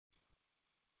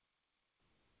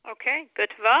Okay,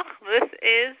 good Vach. This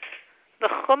is the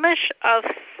Chumash of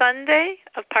Sunday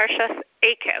of Parshas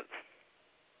Akev.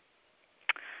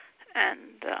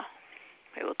 And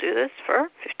we will do this for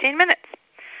 15 minutes.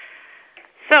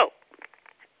 So,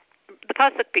 the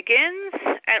pasuk begins,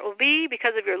 and it will be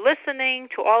because of your listening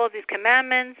to all of these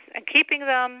commandments and keeping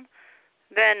them,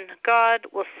 then God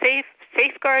will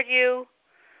safeguard you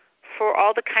for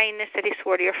all the kindness that he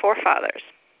swore to your forefathers.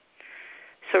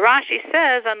 So Rashi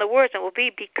says on the words, and it will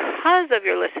be because of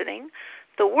your listening.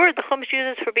 The word the Chumash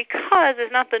uses for because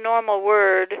is not the normal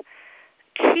word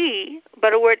ki,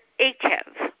 but a word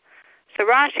akev. So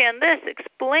Rashi on this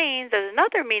explains there's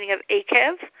another meaning of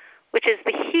akev, which is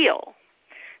the heel.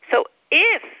 So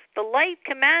if the light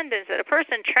commandments that a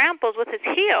person tramples with his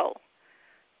heel,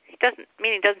 he doesn't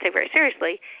take very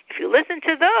seriously, if you listen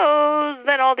to those,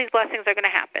 then all these blessings are going to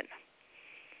happen.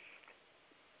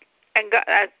 And God,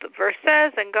 as the verse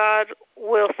says, and God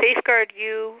will safeguard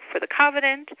you for the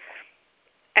covenant.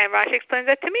 And Rashi explains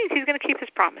that to me, he's going to keep his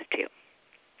promise to you.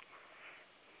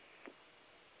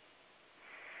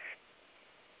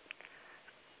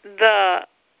 The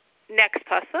next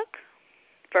pasuk,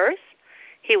 verse,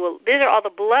 these are all the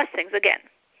blessings. Again,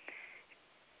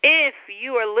 if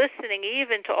you are listening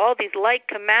even to all these light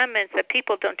commandments that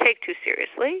people don't take too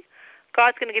seriously,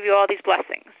 God's going to give you all these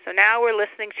blessings. So now we're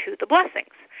listening to the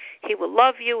blessings. He will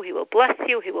love you, he will bless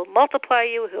you, he will multiply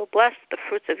you, he will bless the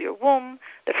fruits of your womb,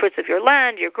 the fruits of your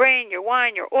land, your grain, your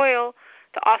wine, your oil,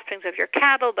 the offsprings of your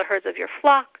cattle, the herds of your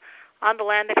flock, on the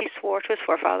land that he swore to his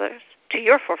forefathers, to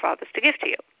your forefathers, to give to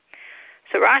you.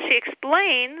 So Rashi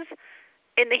explains,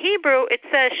 in the Hebrew it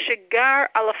says shigar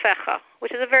alafecha,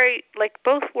 which is a very,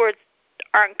 both words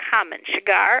are in common,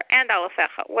 shigar and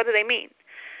alafecha. What do they mean?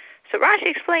 So Rashi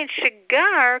explains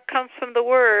shigar comes from the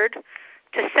word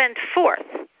to send forth,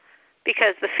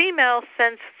 because the female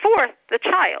sends forth the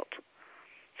child.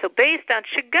 So based on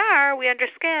shigar, we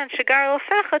understand shigar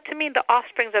alafecha to mean the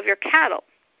offsprings of your cattle.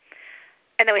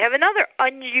 And then we have another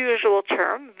unusual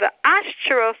term, the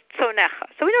ashtaros tzonecha.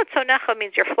 So we know tzonecha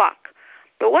means your flock.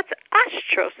 But what's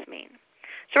ashtros mean?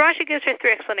 So Rashi gives here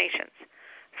three explanations.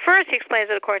 First, he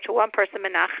explains it according to one person,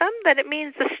 Menachem, that it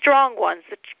means the strong ones,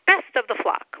 the best of the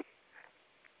flock.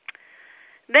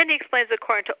 Then he explains it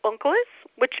according to Onkelos,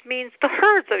 which means the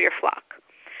herds of your flock.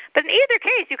 But in either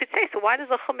case, you could say, so why does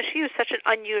the Chumash use such an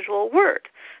unusual word?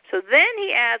 So then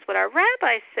he adds what our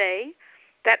rabbis say,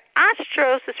 that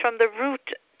astros is from the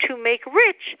root to make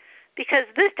rich, because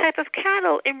this type of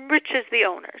cattle enriches the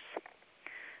owners.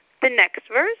 The next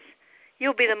verse,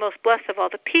 you'll be the most blessed of all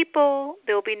the people.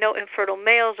 There will be no infertile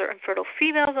males or infertile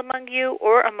females among you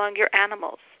or among your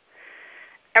animals.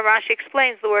 And Rashi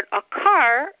explains the word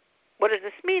akar. What does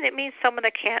this mean? It means someone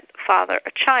that can't father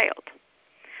a child.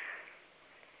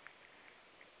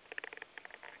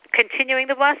 Continuing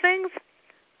the blessings,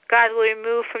 God will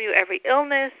remove from you every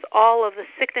illness, all of the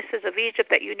sicknesses of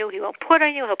Egypt that you knew he won't put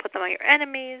on you. He'll put them on your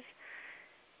enemies.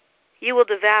 You will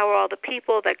devour all the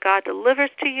people that God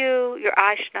delivers to you. Your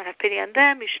eyes should not have pity on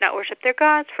them. You should not worship their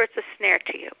gods, for it's a snare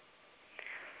to you.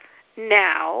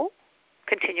 Now,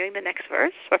 continuing the next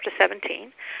verse, up to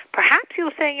 17, perhaps you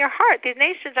will say in your heart, these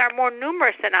nations are more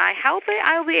numerous than I. How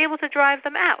I will be able to drive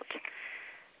them out?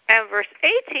 And verse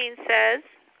 18 says,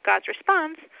 God's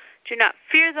response, do not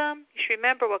fear them. You should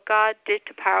remember what God did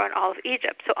to Pharaoh and all of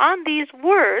Egypt. So on these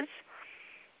words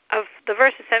of the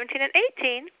verses 17 and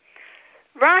 18,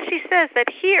 Rashi says that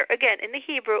here, again, in the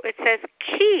Hebrew, it says,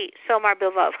 ki somar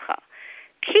bilvavcha.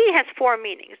 Ki has four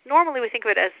meanings. Normally we think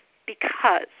of it as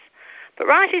because. But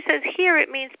Rashi says here it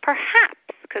means perhaps,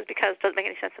 because doesn't make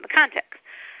any sense in the context.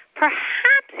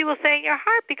 Perhaps you will say in your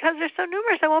heart, because they're so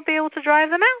numerous, I won't be able to drive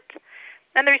them out.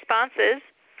 And the response is,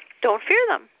 don't fear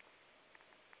them.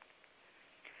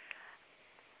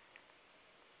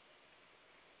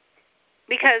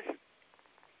 Because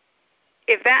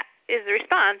if that is the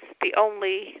response, the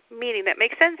only meaning that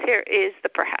makes sense here is the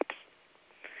perhaps.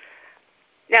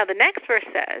 Now the next verse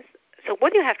says, so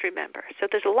what do you have to remember? So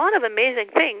there's a lot of amazing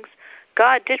things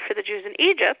God did for the Jews in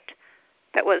Egypt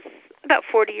that was about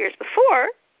 40 years before,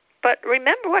 but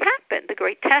remember what happened, the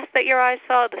great test that your eyes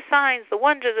saw, the signs, the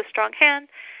wonders, the strong hand,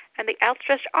 and the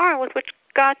outstretched arm with which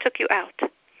God took you out.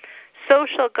 So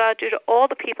shall God do to all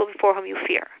the people before whom you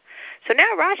fear. So now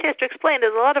Rashi has to explain,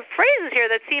 there's a lot of phrases here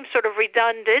that seem sort of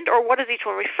redundant, or what does each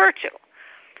one refer to?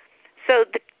 So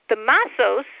the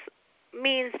masos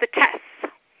means the tests.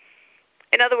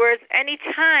 In other words, any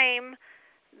time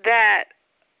that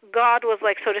God was,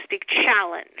 so to speak,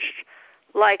 challenged,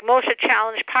 like Moshe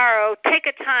challenged Paro, take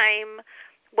a time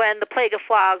when the plague of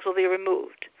frogs will be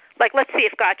removed. Let's see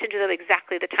if God can do that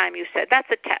exactly the time you said. That's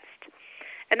a test.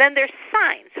 And then there's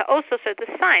signs. Also said the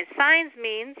signs. Signs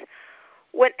means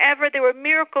whenever there were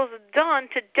miracles done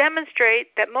to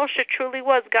demonstrate that Moshe truly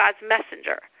was God's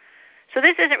messenger. So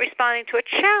this isn't responding to a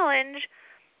challenge.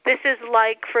 This is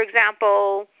like, for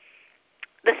example,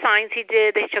 the signs he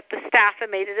did. He took the staff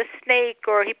and made it a snake,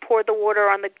 or he poured the water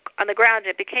on the ground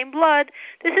and it became blood.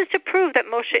 This is to prove that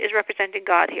Moshe is representing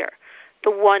God here.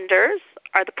 The wonders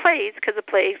are the plagues, because the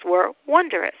plagues were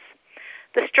wondrous.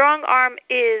 The strong arm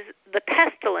is the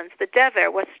pestilence, the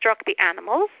dever, what struck the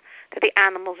animals, that the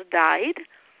animals died,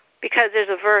 because there's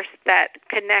a verse that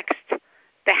connects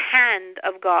the hand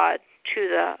of God to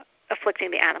the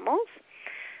afflicting the animals.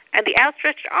 And the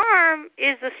outstretched arm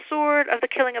is the sword of the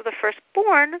killing of the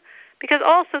firstborn, because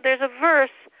also there's a verse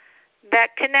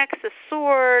that connects the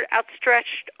sword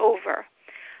outstretched over.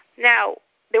 Now,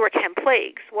 there were 10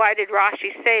 plagues. Why did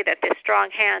Rashi say that this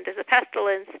strong hand is a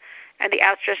pestilence and the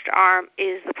outstretched arm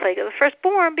is the plague of the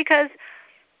firstborn? Because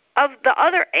of the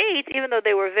other 8, even though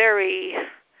they were very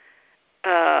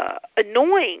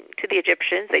annoying to the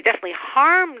Egyptians, they definitely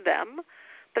harmed them,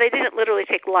 but they didn't literally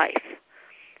take life.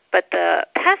 But the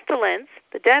pestilence,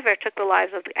 the dever, took the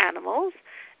lives of the animals,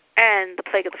 and the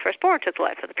plague of the firstborn took the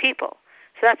life of the people.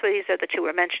 So that's what these are the 2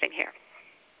 we're mentioning here.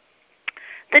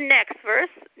 The next verse,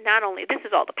 not only, this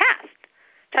is all the past,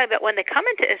 talking about when they come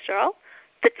into Israel,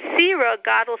 the tzira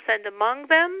God will send among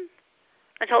them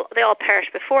until they all perish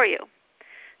before you.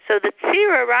 So the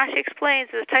tzira, Rashi explains,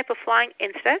 is a type of flying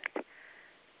insect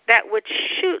that would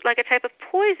shoot like a type of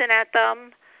poison at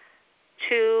them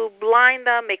to blind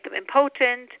them, make them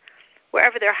impotent,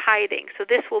 wherever they're hiding. So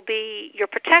this will be your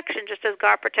protection, just as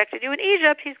God protected you in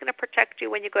Egypt. He's going to protect you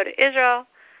when you go to Israel.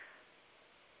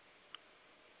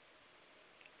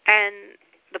 And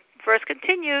the verse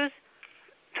continues,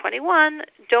 21,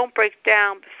 don't break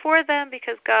down before them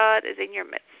because God is in your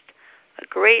midst. A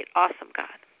great, awesome God.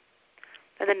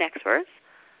 And the next verse,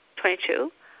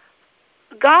 22,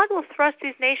 God will thrust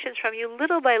these nations from you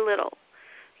little by little.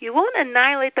 You won't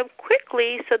annihilate them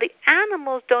quickly so the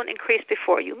animals don't increase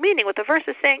before you. Meaning what the verse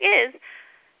is saying is,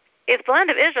 if the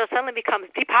land of Israel suddenly becomes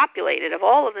depopulated of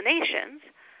all of the nations,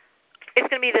 it's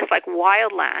going to be this like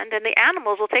wild land, and the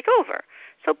animals will take over.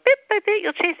 So bit by bit,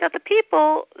 you'll chase out the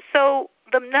people, so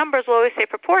the numbers will always stay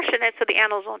proportionate, so the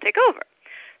animals won't take over.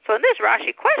 So in this,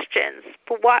 Rashi questions,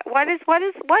 but why does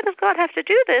God have to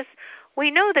do this?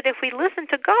 We know that if we listen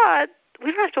to God,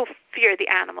 we don't have to fear the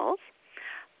animals,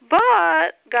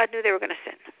 but God knew they were going to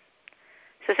sin.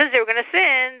 So since they were going to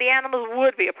sin, the animals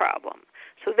would be a problem.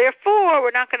 So therefore,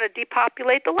 we're not going to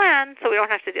depopulate the land, so we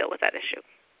don't have to deal with that issue.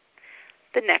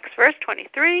 The next verse,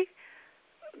 23,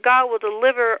 God will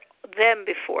deliver them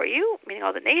before you, meaning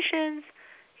all the nations.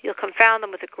 You'll confound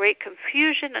them with a great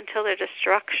confusion until their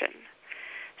destruction.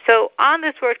 So on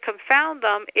this word confound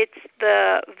them, it's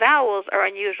the vowels are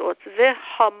unusual. It's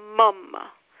v'hamum,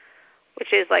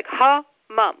 which is like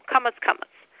ha-mum, kamatz, kamatz.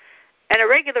 And a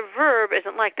regular verb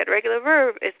isn't like that. A regular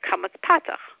verb is kamatz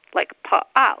patach, like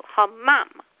pa'al, hamam.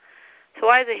 So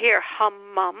why is it here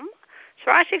hamam? So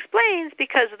Rashi explains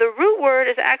because the root word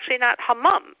is actually not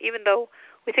hamam, even though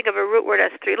we think of a root word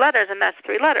as 3 letters, and that's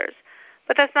 3 letters.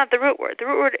 But that's not the root word. The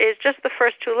root word is just the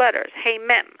first 2 letters, hey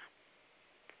mem.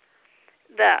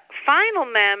 The final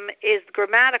mem is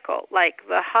grammatical, like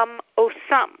the hum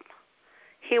osam.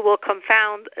 He will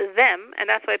confound them, and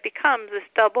that's why it becomes this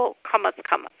double kamatz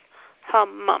kamatz,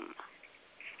 hamam.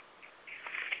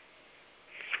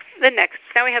 The next,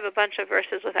 now we have a bunch of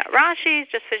verses without Rashi,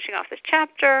 just finishing off this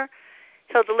chapter.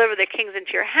 He'll deliver their kings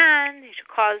into your hand. He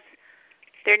shall cause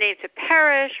their name to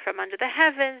perish from under the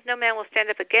heavens. No man will stand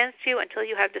up against you until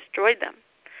you have destroyed them.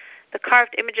 The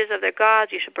carved images of their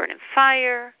gods you shall burn in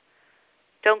fire.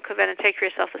 Don't covet and take for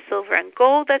yourself the silver and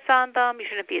gold that's on them. You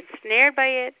shouldn't be ensnared by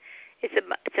it. It's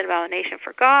an abomination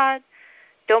for God.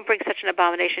 Don't bring such an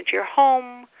abomination to your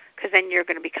home, because then you're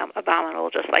going to become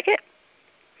abominable just like it.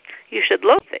 You should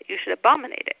loathe it. You should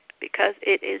abominate it, because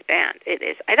it is banned. It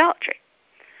is idolatry.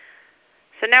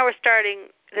 So now we're starting,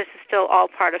 this is still all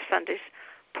part of Sunday's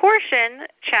portion,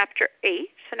 chapter 8.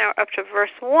 So now we're up to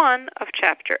verse 1 of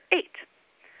chapter 8.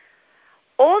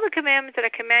 All the commandments that I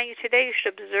command you today you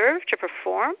should observe to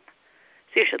perform,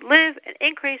 so you should live and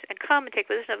increase and come and take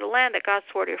possession of the land that God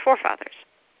swore to your forefathers.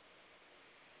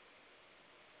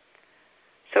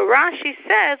 So Rashi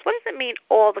says, what does it mean,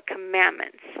 all the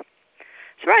commandments?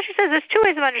 So Rashi says there's 2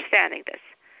 ways of understanding this.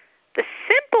 The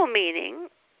simple meaning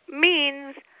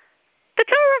means the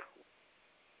Torah.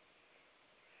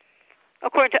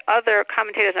 According to other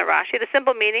commentators on Rashi, the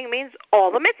simple meaning means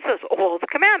all the mitzvahs, all the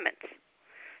commandments.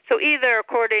 So either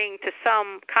according to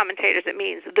some commentators it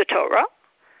means the Torah,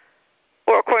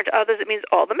 or according to others it means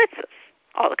all the mitzvahs,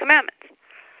 all the commandments.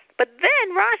 But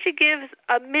then Rashi gives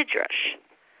a midrash.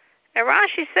 And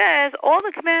Rashi says all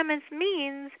the commandments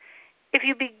means if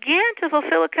you begin to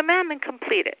fulfill a commandment,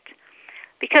 complete it.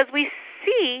 Because we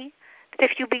see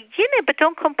that if you begin it but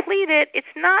don't complete it, it's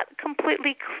not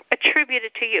completely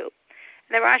attributed to you.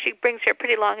 And then Rashi brings here a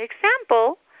pretty long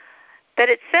example that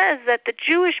it says that the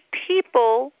Jewish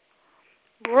people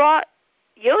brought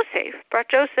Joseph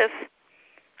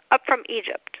up from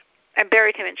Egypt and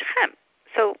buried him in Shechem.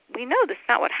 So we know that's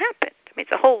not what happened. I mean,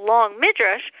 it's a whole long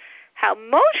midrash how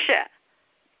Moshe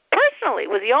personally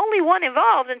was the only one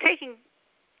involved in taking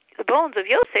the bones of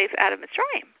Yosef out of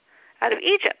Mitzrayim, out of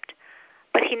Egypt.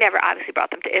 But he never obviously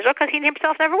brought them to Israel because he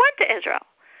himself never went to Israel.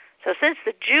 So since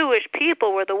the Jewish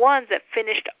people were the ones that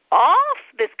finished off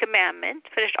this commandment,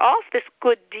 finished off this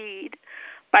good deed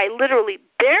by literally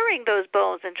burying those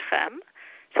bones in Shechem,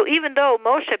 so even though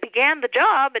Moshe began the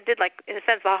job and did, like, in a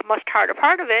sense, the most harder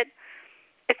part of it,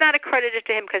 it's not accredited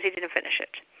to him because he didn't finish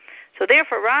it. So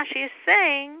therefore, Rashi is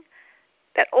saying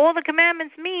that all the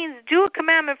commandments means do a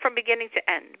commandment from beginning to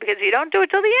end. Because if you don't do it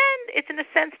till the end, it's in a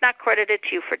sense not credited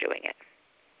to you for doing it.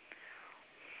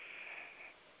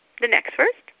 The next verse.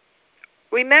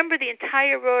 Remember the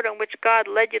entire road on which God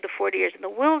led you the 40 years in the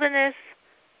wilderness,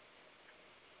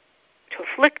 to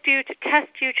afflict you, to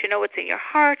test you, to know what's in your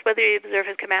heart, whether you observe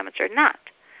his commandments or not.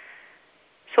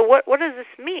 So what does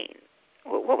this mean?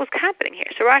 What was happening here?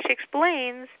 So Rashi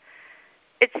explains,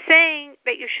 it's saying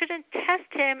that you shouldn't test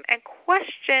him and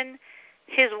question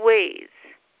his ways.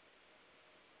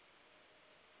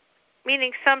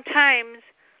 Meaning sometimes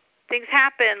things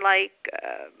happen like,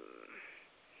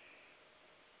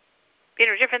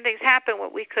 different things happen.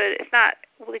 We could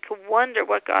wonder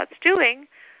what God's doing.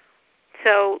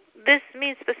 So this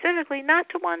means specifically not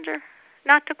to wonder,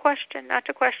 not to question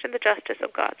the justice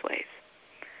of God's ways.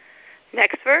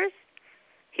 Next verse.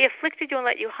 He afflicted you and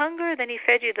let you hunger, then he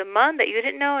fed you the man that you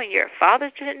didn't know and your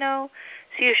fathers didn't know.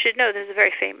 So you should know, this is a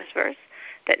very famous verse,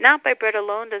 that not by bread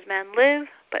alone does man live,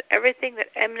 but everything that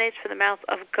emanates from the mouth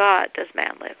of God does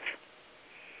man live.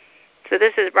 So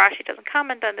this is, Rashi doesn't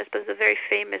comment on this, but it's a very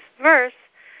famous verse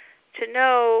to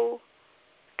know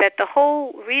that the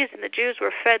whole reason the Jews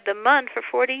were fed the man for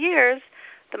 40 years,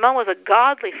 the man was a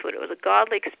godly food. It was a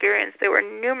godly experience. There were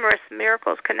numerous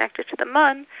miracles connected to the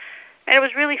man. And it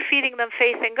was really feeding them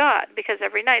faith in God, because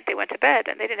every night they went to bed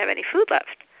and they didn't have any food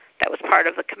left. That was part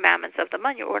of the commandments of the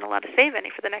month. You weren't allowed to save any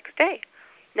for the next day.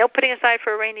 No putting aside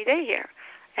for a rainy day here.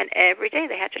 And every day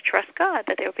they had to trust God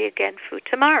that there would be again food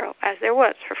tomorrow, as there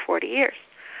was for 40 years.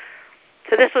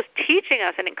 So this was teaching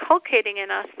us and inculcating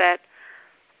in us that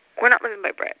we're not living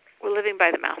by bread. We're living by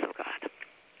the mouth of God.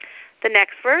 The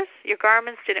next verse, your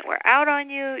garments didn't wear out on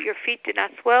you, your feet did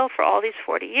not swell for all these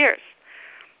 40 years.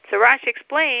 So Rashi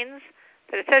explains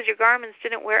that it says your garments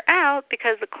didn't wear out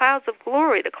because the clouds of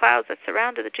glory, the clouds that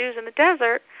surrounded the Jews in the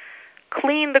desert,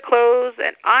 cleaned the clothes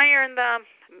and ironed them.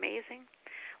 Amazing.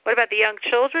 What about the young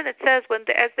children? It says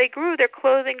as they grew, their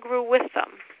clothing grew with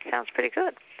them. Sounds pretty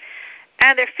good.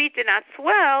 And their feet did not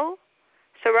swell.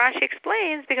 So Rashi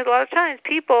explains because a lot of times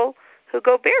people who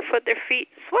go barefoot, their feet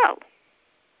swell.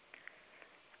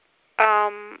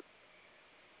 Now,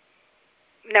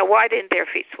 why didn't their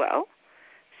feet swell?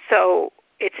 So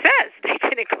it says they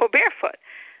didn't go barefoot.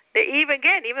 Even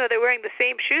though they're wearing the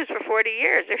same shoes for 40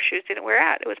 years, their shoes didn't wear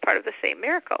out. It was part of the same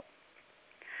miracle.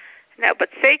 Now,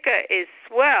 batseka is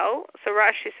swell. So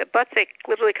Rashi said batsek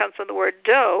literally comes from the word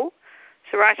dough.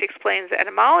 So Rashi explains the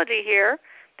etymology here,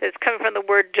 that it's coming from the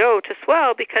word dough to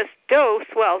swell because dough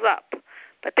swells up.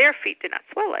 But their feet did not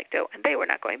swell like dough, and they were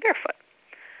not going barefoot.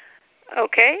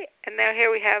 Okay, and now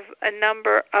here we have a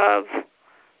number of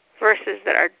verses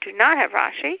that do not have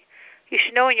Rashi. You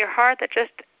should know in your heart that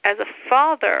just as a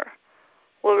father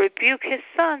will rebuke his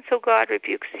son, so God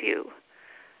rebukes you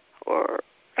or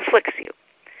afflicts you.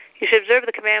 You should observe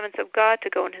the commandments of God to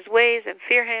go in his ways and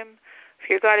fear him.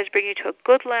 For your God is bringing you to a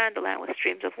good land, a land with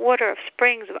streams of water, of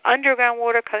springs, of underground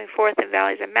water coming forth in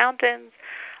valleys and mountains.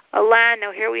 A land,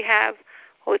 now here we have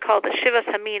what we call the Shivas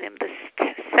Haminim, the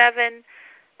 7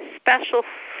 special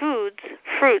fruits,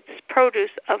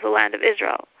 produce of the land of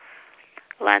Israel.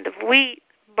 A land of wheat,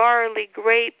 barley,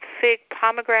 grape, fig,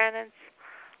 pomegranates,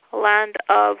 a land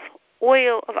of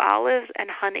oil of olives and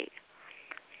honey.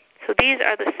 So these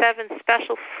are the 7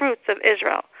 special fruits of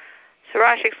Israel. So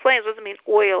Rashi explains, what does it mean,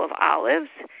 oil of olives?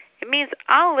 It means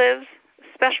olives,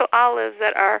 special olives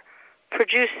that are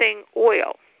producing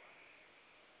oil.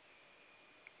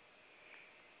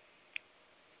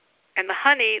 And the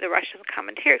honey, the Russian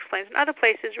commentator explains in other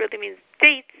places, really means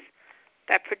dates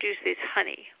that produce these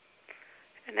honey.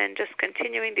 And then just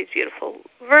continuing these beautiful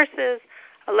verses,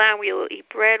 a land where you will eat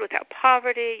bread without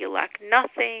poverty, you'll lack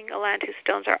nothing, a land whose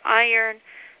stones are iron,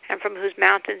 and from whose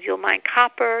mountains you'll mine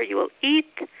copper. You will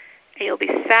eat, and you'll be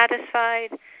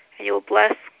satisfied, and you will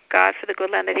bless God for the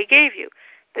good land that he gave you.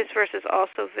 This verse is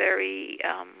also very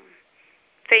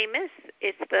famous.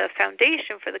 It's the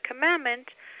foundation for the commandment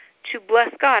to bless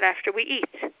God after we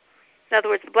eat. In other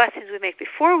words, the blessings we make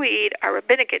before we eat are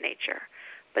rabbinic in nature.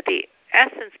 But the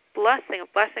essence blessing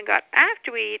of blessing God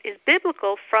after we eat is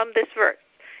biblical from this verse.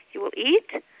 You will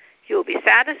eat, you will be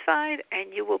satisfied,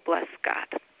 and you will bless God.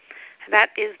 And that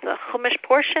is the Chumash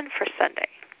portion for Sunday.